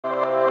Welcome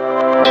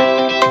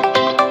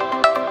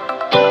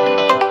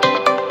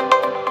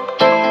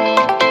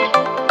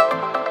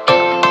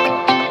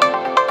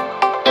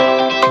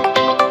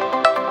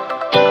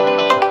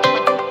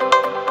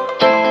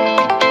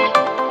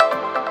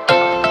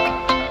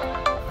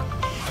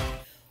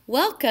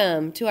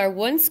to our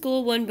One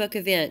School, One Book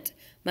event.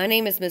 My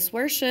name is Miss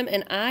Worsham,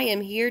 and I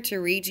am here to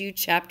read you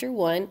Chapter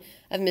 1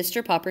 of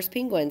Mr. Popper's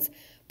Penguins.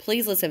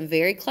 Please listen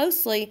very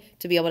closely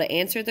to be able to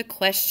answer the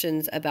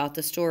questions about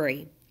the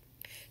story.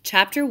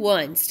 Chapter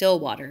 1,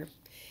 Stillwater.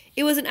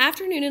 It was an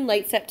afternoon in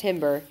late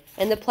September.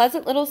 In the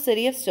pleasant little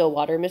city of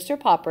Stillwater, Mr.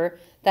 Popper,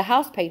 the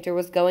house painter,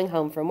 was going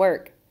home from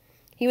work.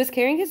 He was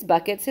carrying his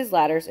buckets, his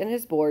ladders, and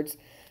his boards,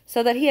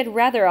 so that he had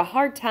rather a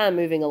hard time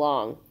moving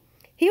along.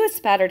 He was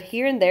spattered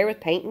here and there with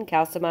paint and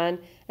calcimine,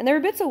 and there were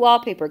bits of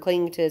wallpaper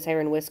clinging to his hair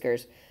and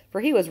whiskers,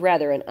 for he was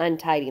rather an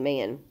untidy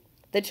man.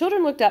 The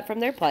children looked up from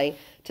their play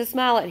to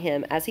smile at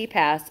him as he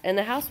passed, and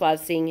the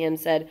housewives, seeing him,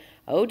 said,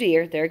 "Oh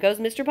dear, there goes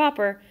Mr.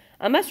 Popper.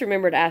 I must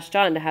remember to ask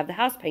John to have the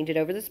house painted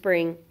over the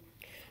spring."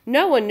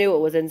 No one knew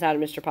what was inside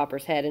of Mr.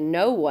 Popper's head, and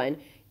no one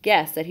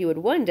guessed that he would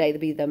one day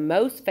be the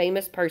most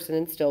famous person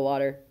in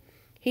Stillwater.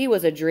 He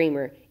was a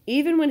dreamer,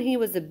 even when he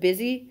was the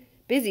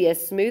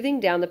busiest smoothing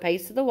down the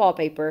paste of the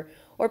wallpaper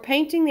or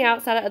painting the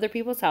outside of other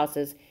people's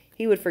houses.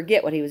 He would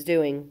forget what he was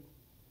doing.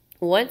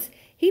 Once,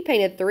 he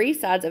painted 3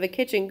 sides of a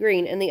kitchen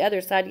green and the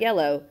other side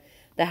yellow.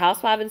 The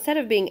housewife, instead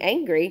of being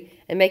angry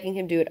and making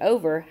him do it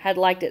over, had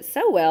liked it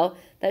so well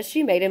that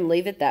she made him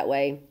leave it that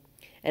way.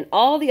 And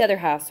all the other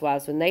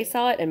housewives, when they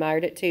saw it,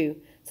 admired it too,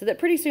 so that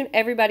pretty soon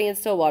everybody in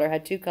Stillwater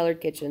had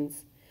 2-colored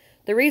kitchens.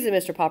 The reason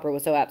Mr. Popper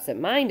was so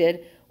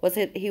absent-minded was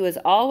that he was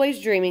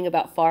always dreaming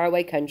about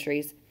faraway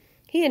countries.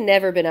 He had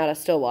never been out of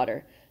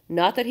Stillwater.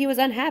 Not that he was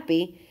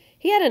unhappy.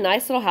 He had a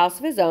nice little house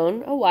of his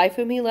own, a wife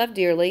whom he loved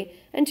dearly,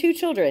 and 2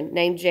 children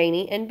named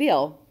Janie and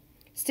Bill.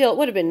 Still, it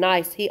would have been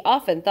nice, he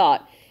often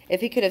thought, if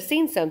he could have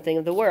seen something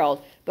of the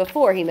world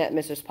before he met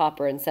Mrs.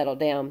 Popper and settled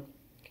down.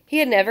 He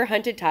had never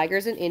hunted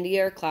tigers in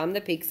India or climbed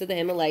the peaks of the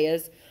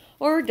Himalayas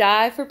or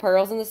dived for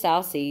pearls in the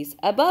South Seas.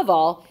 Above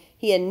all,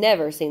 he had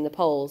never seen the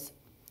poles.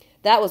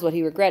 That was what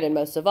he regretted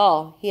most of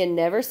all. He had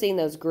never seen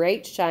those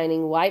great,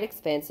 shining, white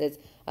expanses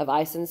of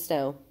ice and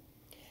snow.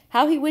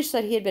 How he wished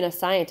that he had been a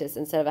scientist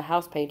instead of a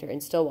house painter in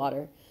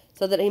Stillwater,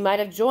 so that he might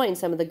have joined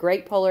some of the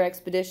great polar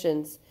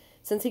expeditions.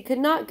 Since he could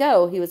not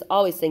go, he was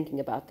always thinking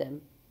about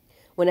them.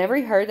 Whenever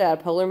he heard that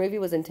a polar movie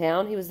was in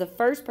town, he was the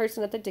first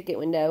person at the ticket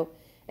window,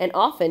 and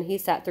often he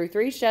sat through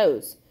 3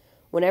 shows.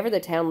 Whenever the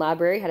town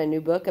library had a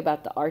new book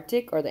about the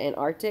Arctic or the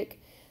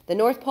Antarctic, the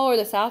North Pole or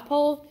the South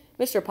Pole,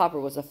 Mr. Popper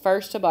was the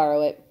first to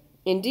borrow it.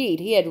 Indeed,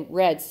 he had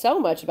read so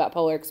much about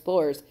polar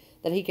explorers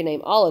that he could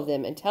name all of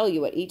them and tell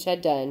you what each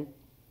had done.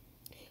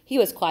 He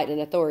was quite an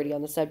authority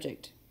on the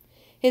subject.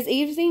 His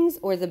evenings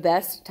were the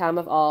best time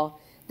of all.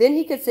 Then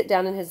he could sit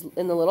down in his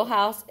little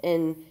house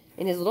and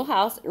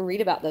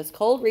read about those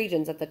cold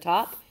regions at the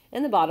top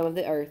and the bottom of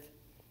the earth.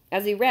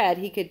 As he read,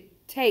 he could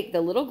take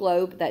the little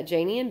globe that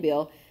Janie and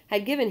Bill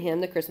had given him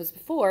the Christmas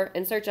before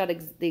and search out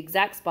the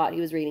exact spot he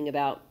was reading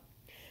about.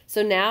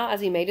 So now,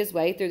 as he made his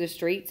way through the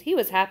streets, he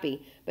was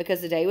happy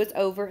because the day was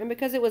over and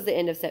because it was the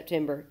end of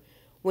September.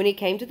 When he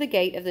came to the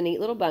gate of the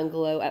neat little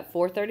bungalow at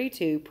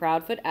 432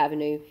 Proudfoot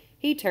Avenue,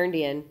 he turned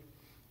in.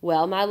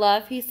 "Well, my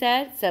love," he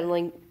said,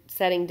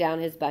 setting down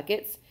his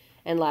buckets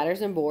and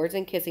ladders and boards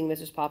and kissing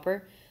Mrs.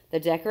 Popper, "the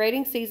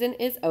decorating season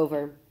is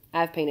over.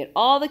 I've painted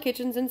all the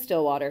kitchens in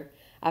Stillwater.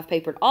 I've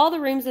papered all the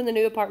rooms in the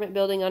new apartment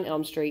building on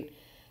Elm Street.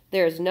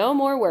 There is no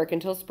more work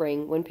until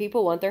spring, when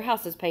people want their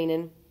houses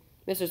painted."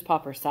 Mrs.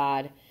 Popper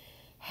sighed.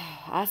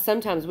 "I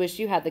sometimes wish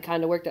you had the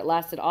kind of work that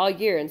lasted all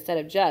year instead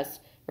of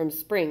just from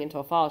spring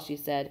until fall," she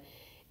said.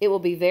 "It will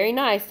be very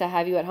nice to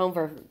have you at home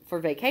for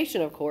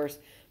vacation, of course,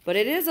 but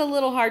it is a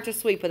little hard to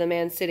sweep with a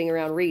man sitting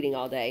around reading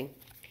all day."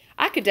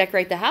 "I could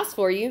decorate the house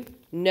for you."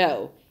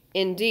 "No,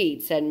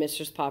 indeed," said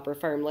Mrs. Popper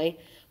firmly.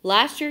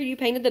 "Last year you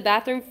painted the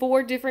bathroom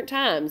 4 different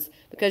times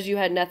because you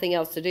had nothing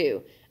else to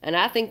do, and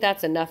I think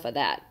that's enough of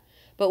that.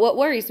 But what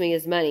worries me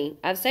is money.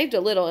 I've saved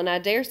a little, and I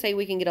dare say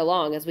we can get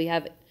along as we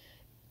have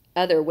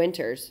other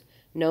winters.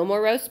 No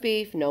more roast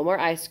beef, no more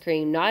ice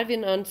cream, not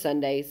even on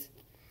Sundays."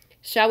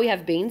 "Shall we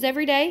have beans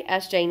every day?"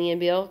 asked Janie and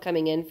Bill,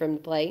 coming in from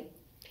the play.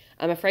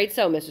 "I'm afraid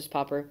so, Mrs.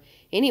 Popper.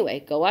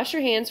 Anyway, go wash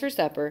your hands for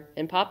supper,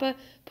 and Papa,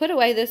 put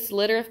away this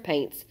litter of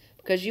paints,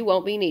 because you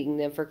won't be needing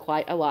them for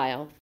quite a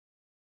while."